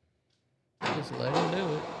 Just let him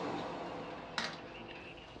do it.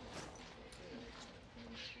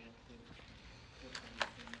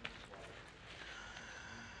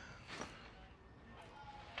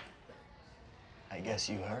 I guess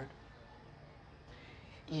you heard.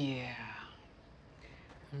 Yeah.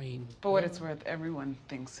 I mean, For what it's worth, everyone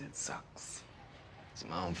thinks it sucks. It's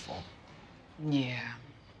my own fault. Yeah.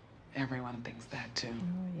 Everyone thinks that too.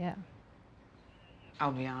 Oh, yeah.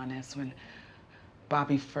 I'll be honest, when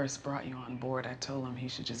Bobby first brought you on board, I told him he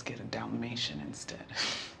should just get a Dalmatian instead.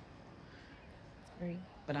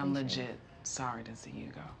 But I'm legit sorry to see you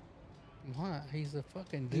go. Why? He's a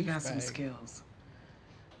fucking douchebag. You got some skills.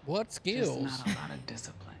 What skills? Just not a lot of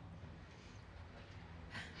discipline.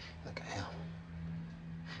 Look, I am.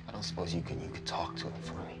 I don't suppose you could talk to him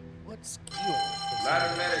for me. What skills?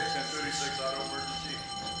 Ladder medic, 1036, auto emergency.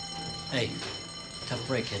 Hey, tough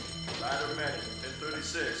break, kid. Ladder medic,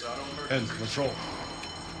 1036, auto emergency. End control.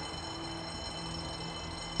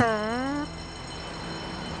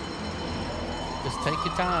 Just take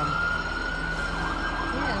your time.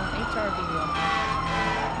 Yeah, HRV.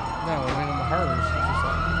 No, I mean, hers. It's just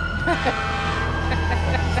like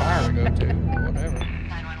fire to go to, or whatever.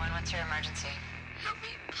 911, what's your emergency? Help me,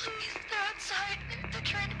 please. They're outside. They're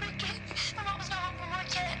trying to break in. My mom's not home from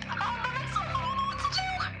work yet. Oh, I don't know what to do.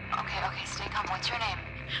 Okay, stay calm. What's your name?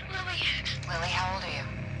 Lily. Lily, how old are you?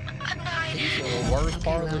 I'm 9. These are the worst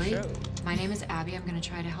part of the Lily. show. My name is Abby. I'm going to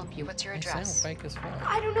try to help you. What's your They sound address? fake as fuck.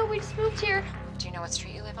 I don't know. We just moved here. Do you know what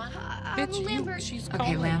street you live on? Bitch, Lambert. she's Okay,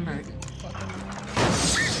 calling. Lambert.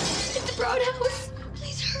 It's a Broadhouse.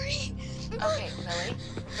 Please hurry. Okay,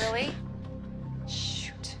 Lily?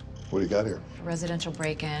 Shoot. What do you got here? A residential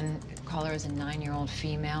break-in. Caller is a 9-year-old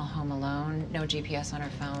female, home alone. No GPS on her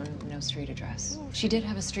phone. No street address. She did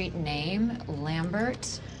have a street name,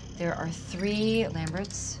 Lambert. There are 3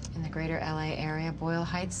 Lamberts in the greater LA area: Boyle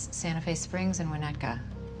Heights, Santa Fe Springs, and Winnetka.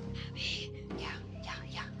 Abby. Yeah.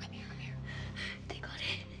 I'm here. They got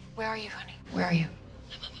it. Where are you, honey? Where are you?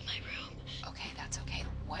 I'm up in my room. Okay, that's okay.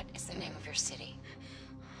 What is the name of your city?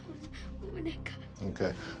 Winnetka.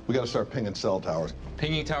 Okay. We got to start pinging cell towers.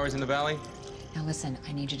 Pinging towers in the valley? Now listen,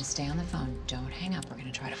 I need you to stay on the phone. Don't hang up. We're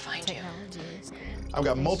gonna try to find you. I've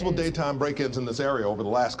got multiple daytime break-ins in this area over the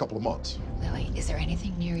last couple of months. Lily, is there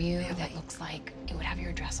anything near you that looks like it would have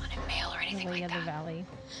your address on it, mail or anything like that? The Valley.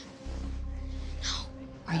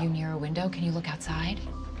 Are you near a window? Can you look outside?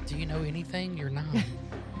 Do you know anything? You're not.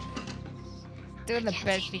 Doing the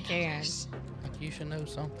best you can. Like you should know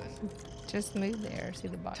something. Just move there. See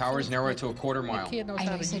the box. Tower's narrowed to a quarter mile. Kid knows I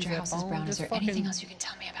how know to you said use your that house is phone. brown. Is Just there fucking- anything else you can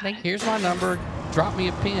tell me about it? Here's my number. Drop me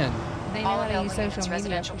a pin. They know All how to use available units, social media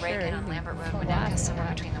residential for break-in sure. on Lambert Road, For Winnetka, life. somewhere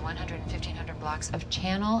between the 100 and 1500 blocks of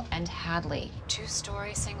Channel and Hadley.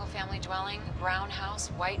 2-story, single-family dwelling, brown house,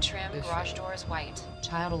 white trim, garage doors white.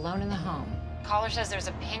 Child alone in the home. Caller says there's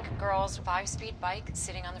a pink girl's 5-speed bike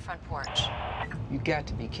sitting on the front porch. You got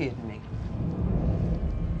to be kidding me.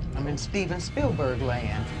 I'm in Steven Spielberg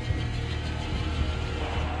land.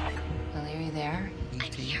 Lily, are you there? I'm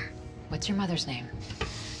here. What's your mother's name?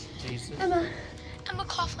 Jesus. Emma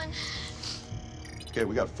Coughlin. Okay,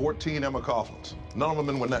 we got 14 Emma Coughlin's. None of them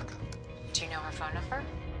in Winnetka. Do you know her phone number?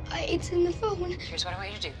 It's in the phone. Here's what I want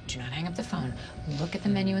you to do. Do not hang up the phone. Look at the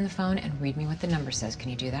menu in the phone and read me what the number says. Can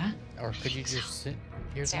you do that? Or could you just sit?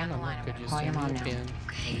 Here's Stay my on the number. line. I'm Could gonna you call your send me mom a now.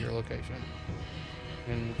 pin of your location?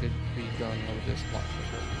 And we could be done over this block.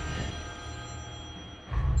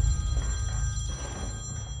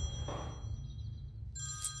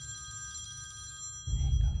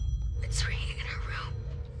 It's ringing in her room.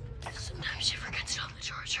 Sometimes she forgets to on the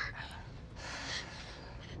charger.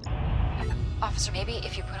 Officer, maybe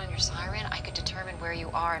if you put on your siren, I could determine where you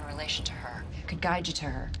are in relation to her. Could guide you to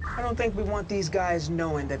her. I don't think we want these guys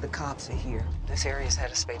knowing that the cops are here. This area's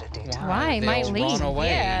had a spate of daytime. Why? Might They'll leave. run away.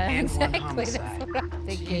 Yeah, And one exactly. That's homicide. what I'm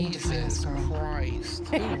thinking. Jesus Christ.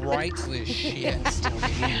 Who writes this shit? That's what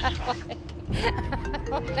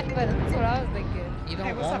I was thinking. You don't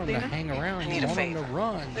Hey, what's want up, them to Dina? hang around. I You need a want them to favor.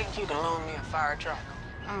 run. Think you can loan me a fire truck?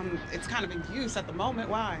 It's kind of in use at the moment.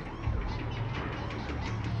 Why?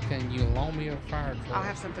 Can you loan me a fire truck? I'll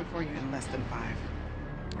have something for you in less than 5.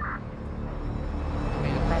 I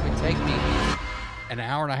mean, it'd probably take me an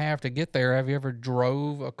hour and a half to get there. Have you ever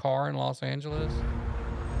drove a car in Los Angeles?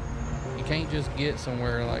 You can't just get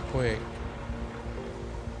somewhere like quick.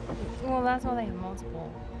 Well, that's why they have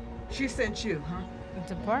multiple She sent you, huh?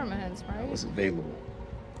 departments, right? Was available.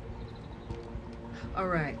 All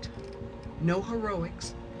right. No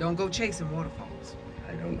heroics. Don't go chasing waterfalls.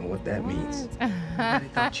 I don't know what that means. I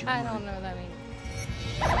don't know what that means.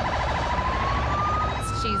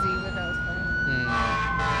 It's cheesy, but that was funny.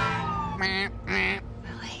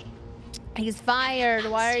 He's fired.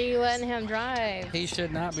 Why are you letting him drive? He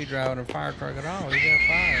should not be driving a fire truck at all. He got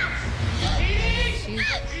fired. She's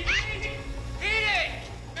Petey!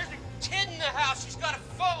 There's a kid in the house. She's got a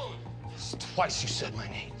phone. Twice you said my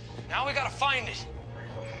name. Now we gotta find it.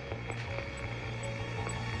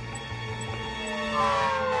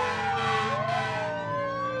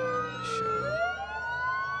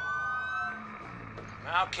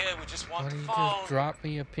 Now, kid, we just want Why the don't you phone. just drop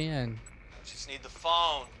me a pin? Just need the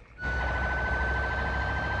phone.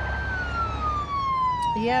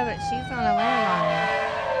 yeah, but she's on a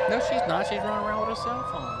landline. No, she's not. She's running around with a cell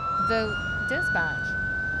phone. The dispatch.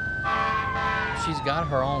 She's got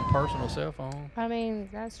her own personal cell phone. I mean,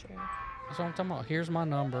 that's true. That's what I'm talking about. Here's my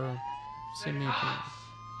number. Send me a pin.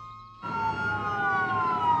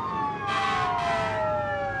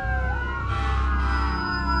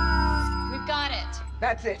 We've got it.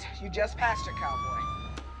 That's it. You just passed her, cowboy.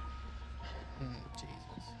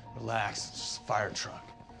 Relax, it's just a fire truck.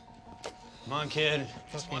 Come on, kid.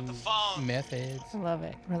 Just want the phone. Meth heads. I love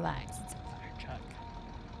it. Relax. It's a fire truck.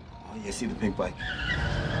 Oh, you see the pink bike?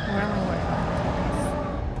 We're only worried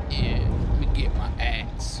about this. Yeah, let me get my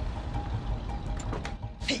axe.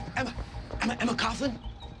 Hey, Emma Coughlin?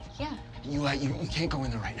 Yeah. You can't go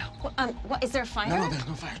in there right now. What, is there a fire? No, there's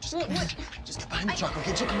no fire. Just get behind the truck,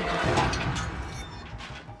 okay? Just come on.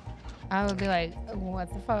 I would be like,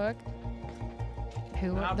 what the fuck?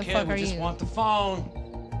 Who Now, the kid, fuck we are just you? want the phone.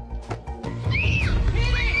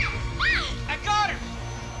 I got her.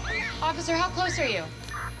 Officer, how close are you?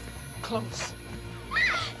 Close.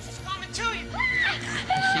 She's coming to you.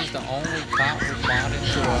 She's the only cop responding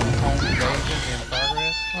to a home invasion in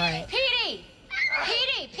progress. Right. Petey!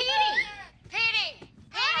 Petey! Petey! Petey!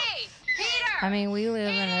 Petey! Peter! I mean, we live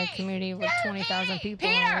in a community with 20,000 people,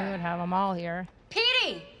 and we would have them all here.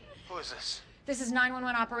 Petey! Who is this? This is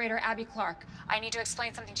 911 operator Abby Clark. I need to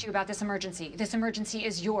explain something to you about this emergency. This emergency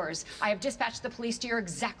is yours. I have dispatched the police to your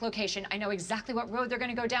exact location. I know exactly what road they're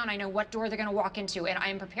going to go down. I know what door they're going to walk into, and I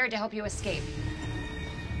am prepared to help you escape.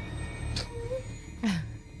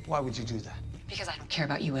 Why would you do that? Because I don't care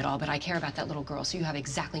about you at all, but I care about that little girl, so you have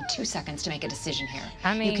exactly 2 seconds to make a decision here.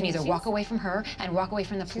 I mean, you can either she's- walk away from her and walk away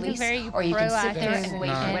from the police, very or you can sit there proactive and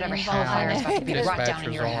wait for and whatever hellfire is about to be brought down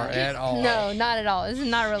in your Dispatchers are head. at all. No, not at all. This is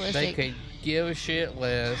not They realistic. could give a shit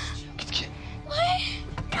less. What?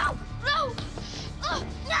 No, no. Oh,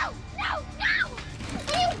 no, no, no.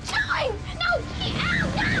 What are you doing? No, ow,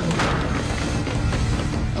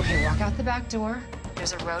 no. Okay, walk out the back door.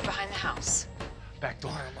 There's a road behind the house. Back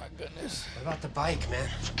door. Oh my goodness. What about the bike, man?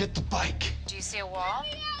 Forget the bike. Do you see a wall?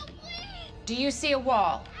 Do you see a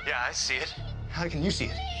wall? Yeah, I see it. How can you see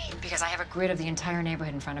it? Because I have a grid of the entire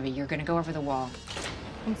neighborhood in front of you. You're gonna go over the wall.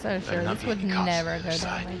 I'm so sure not this be would any cops never on go their down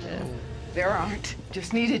side. like this. There aren't.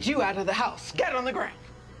 Just needed you out of the house. Get on the ground.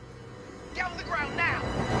 Get on the ground now.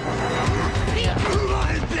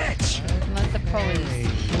 Bitch! Let the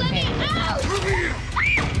police.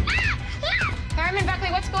 Fireman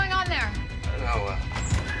Buckley, what's going on there? No,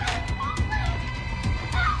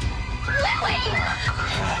 Lily!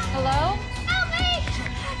 Hello? Help me!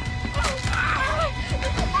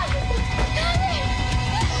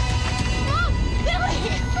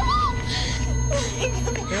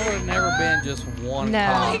 There would have never been just one No,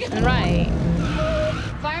 cop. right.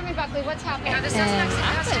 Fireman Buckley, what's happening? And I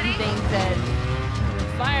couldn't think that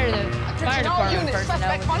fire department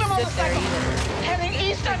personnel would just sit there either. Heading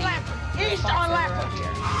east on Lambert. East on Lambert.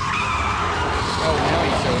 Oh, now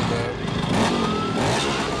he shows up.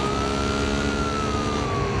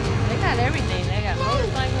 They got everything. They got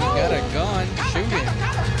motorcycles. Got a gun. Shoot him.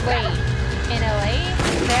 Wait, in LA,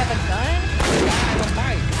 they have a gun? Have a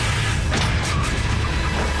bike.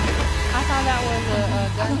 I thought that was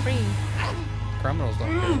a gun-free. Criminals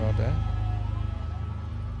don't care about that.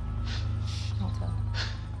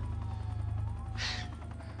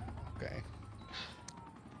 Okay.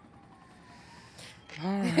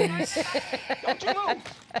 All right. Don't you move.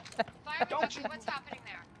 Fireman Buckley, what's happening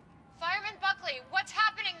there? Fireman Buckley, what's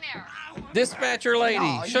happening there? Dispatcher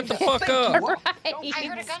lady, shut the fuck up. Right. I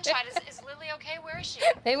heard a gunshot. Is Lily okay? Where is she?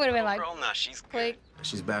 They would have been like, Girl, nah, she's click.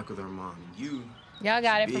 She's back with her mom. You. Y'all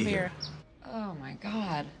got it Be from here. here. Oh my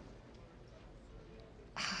God.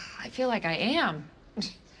 I feel like I am.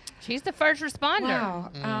 She's the first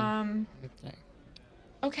responder. Wow. Okay.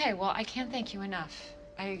 Okay, well, I can't thank you enough.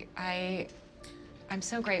 I'm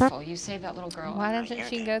so grateful. You saved that little girl. Why doesn't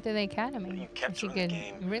she go through the academy? kept She her in the could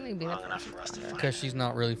game really be the long enough for us to find Because she's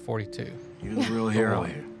not really 42. You're the real hero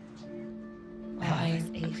here. Well, I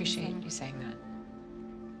appreciate you saying that.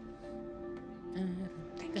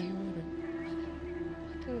 Thank you.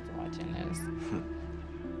 Who's watching this?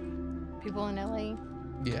 People in LA?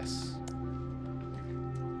 Yes.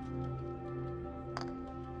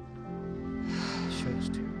 Shows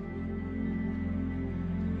too.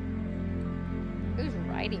 Who's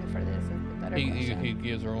writing for this is the better He question.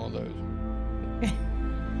 gives her one of those.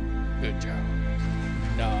 Good job.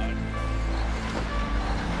 Nod.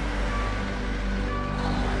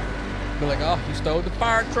 Be like, oh, you stole the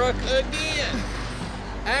fire truck again.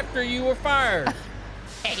 After you were fired.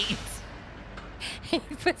 Hate. He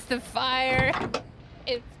puts the fire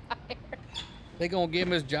in fire. They gonna give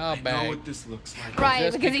him his job back. I know what this looks like. Right,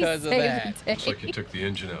 Just because because he of saved that. the Looks like day. you took the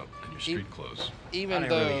engine out and your street clothes. Even I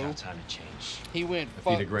didn't really though have time to change. he went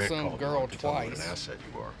Athena fuck Grant some called girl to tell me what twice. an asset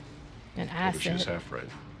you are. An Told her she was asset. half right.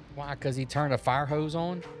 Why? Because he turned a fire hose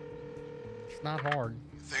on? It's not hard.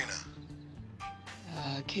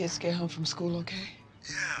 Kids get home from school okay?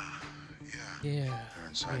 Yeah. They're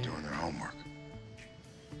inside doing their homework.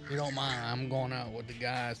 You don't mind. I'm going out with the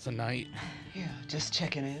guys tonight. Yeah, just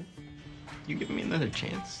checking in. You giving me another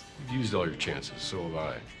chance? You've used all your chances, so have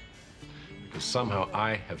I. Because somehow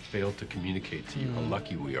I have failed to communicate to you how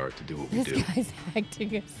lucky we are to do what we This do. guy's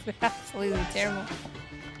acting is absolutely terrible.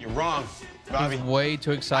 You're wrong, Bobby. He's way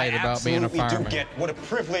too excited about being a absolutely fireman. do get what a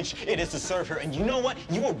privilege it is to serve her. And you know what?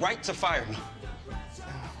 You were right to fire me.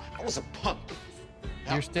 I was a punk.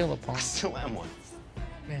 You're still a I punk. still am one.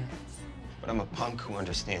 Yeah. But I'm a punk who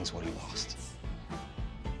understands what he lost.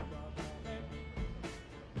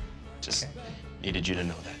 Just needed you to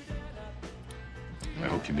know that. I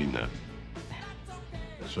hope you mean that.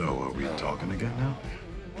 So, are we talking again now?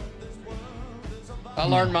 I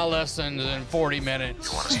learned my lessons in 40 minutes.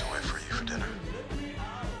 You want us to wait for you for dinner?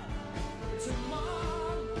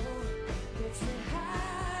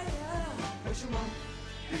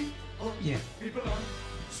 Yeah.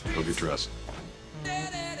 Go get dressed.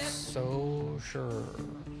 So sure.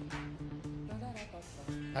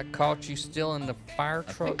 I caught you still in the fire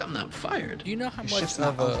truck. I think I'm not fired. Do you know how It's much just not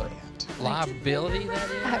of over a yet. liability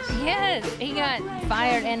that is? Yes, he got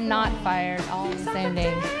fired and not fired all in the same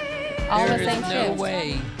day. All There the is same no shift.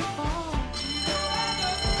 way he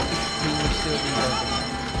would still still be working.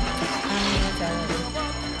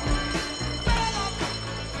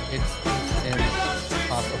 It's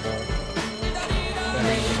impossible.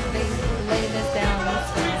 They lay this down.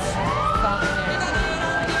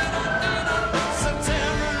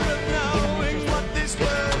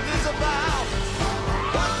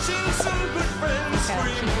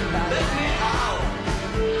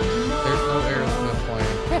 There's no Aerosmith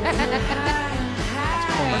playing.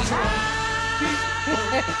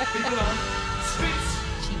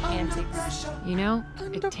 Cheap antics. You know,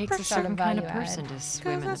 it takes a certain kind of person to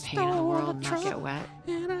swim in the pain of the world and not get wet.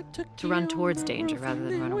 To run towards danger rather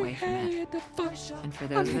than run away from it. And for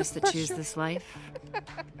those of us that choose this life,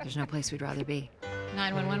 there's no place we'd rather be.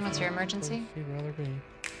 911, what's your emergency? You'd rather be.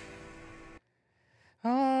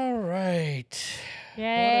 All right. Yay.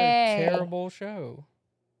 What a terrible show.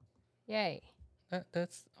 Yay.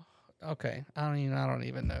 That's okay. I don't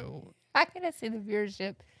even know. I gotta see the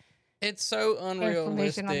viewership. It's so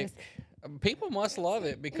Information on unrealistic. this. People must love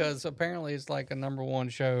it because apparently it's like a #1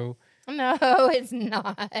 show. No, it's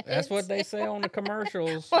not. That's what they say on the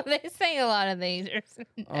commercials. Well, they say a lot of these. There's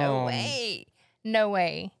no way. No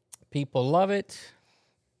way. People love it.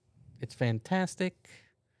 It's fantastic.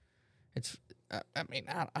 It's. I mean,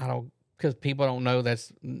 I don't, because people don't know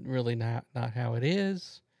that's really not how it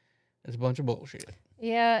is. It's a bunch of bullshit.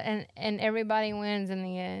 Yeah, and everybody wins in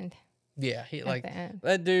the end. Yeah, At the end.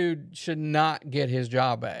 that dude should not get his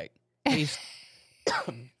job back.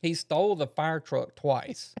 He stole the fire truck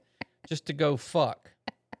twice just to go fuck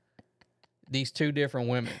these two different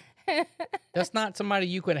women. That's not somebody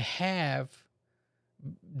you could have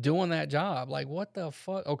doing that job. Like, what the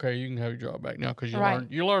fuck? Okay, you can have your job back now because you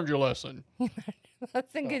learned your lesson.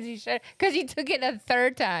 Listen, because you took it a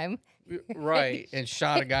third time. Right, and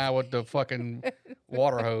shot a guy with the fucking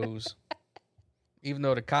water hose. Even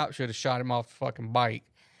though the cop should have shot him off the fucking bike.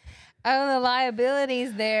 Oh, the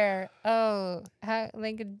liability's there. Oh, how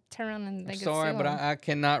they could turn around and they could Sorry, sue but him. I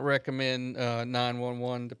cannot recommend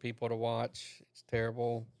 911 to people to watch. It's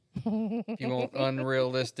terrible. If you want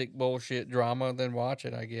unrealistic bullshit drama, then watch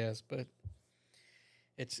it, I guess. But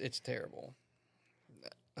it's terrible.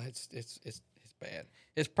 It's bad.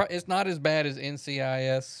 It's not as bad as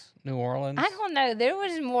NCIS New Orleans. I don't know. There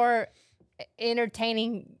was more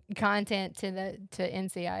entertaining content to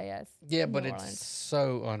NCIS. Yeah, New but Orleans. it's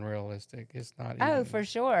so unrealistic. It's not. Oh, even, for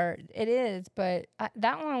sure it is. But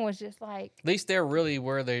that one was just like. At least they're really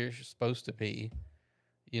where they're supposed to be.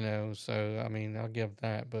 You know, so I mean, I'll give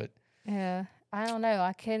that. But Yeah, I don't know.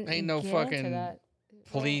 I couldn't. ain't no get fucking into that.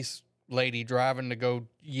 police lady driving to go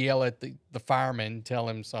yell at the fireman, tell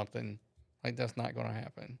him something. Like, that's not going to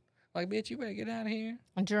happen. Like, bitch, you better get out of here.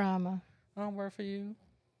 Drama. I don't work for you.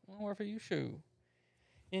 I don't work for you, shoot.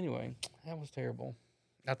 Anyway, that was terrible.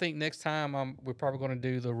 I think next time we're probably going to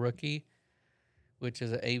do The Rookie, which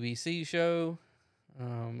is an ABC show.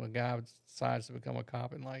 A guy decides to become a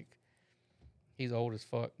cop and, like, he's old as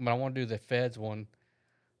fuck. But I want to do the Feds one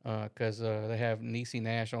because they have Niecy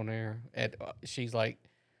Nash on there. She's like,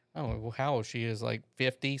 I don't know how old she is, like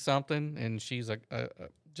 50-something, and she's like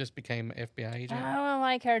just became an FBI agent. I don't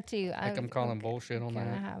like her too. Like I'm calling bullshit on that.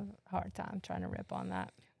 I have a hard time trying to rip on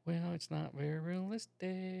that. Well, it's not very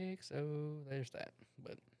realistic, so there's that.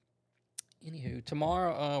 But anywho,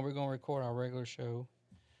 tomorrow we're gonna record our regular show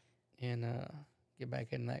and get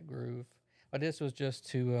back in that groove. But this was just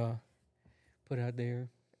to put out there.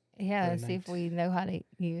 Yeah, see if we know how to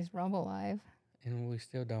use Rumble Live. And we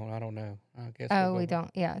still don't. I don't know. I guess. Oh, we don't.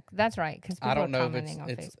 Yeah, that's right. Because people I don't are know commenting if on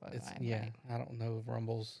it's Facebook. Live, yeah, right? I don't know if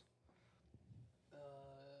Rumble's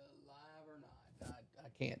live or not. I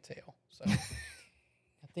can't tell. So I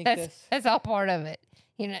think that's all part of it.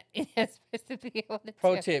 You know, it's supposed to be able to.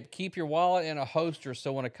 Pro tip: keep your wallet in a holster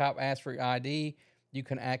so when a cop asks for your ID, you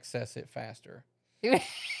can access it faster. That's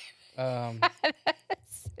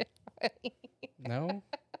funny. No,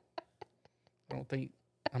 I don't think.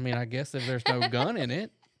 I mean, I guess if there's no gun in it.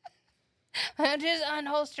 I'm just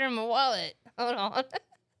unholstering my wallet. Hold on.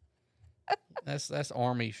 That's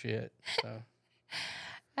army shit. So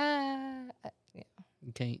Yeah.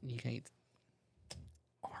 you can't.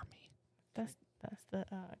 Army. That's the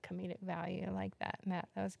comedic value. I like that, Matt.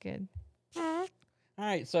 That was good. All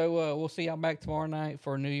right, so we'll see y'all back tomorrow night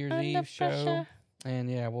for New Year's Eve show, and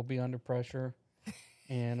yeah, we'll be under pressure.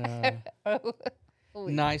 And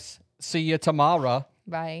nice. See you tomorrow.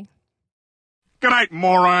 Bye. Good night,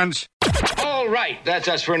 morons. All right, that's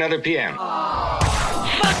us for another PM.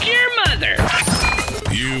 Fuck your mother.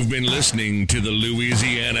 You've been listening to the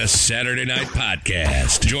Louisiana Saturday Night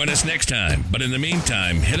Podcast. Join us next time. But in the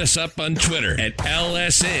meantime, hit us up on Twitter at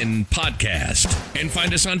LSN Podcast and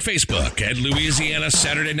find us on Facebook at Louisiana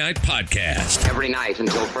Saturday Night Podcast. Every night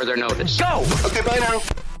until further notice. Go! Okay, bye now.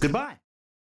 Goodbye.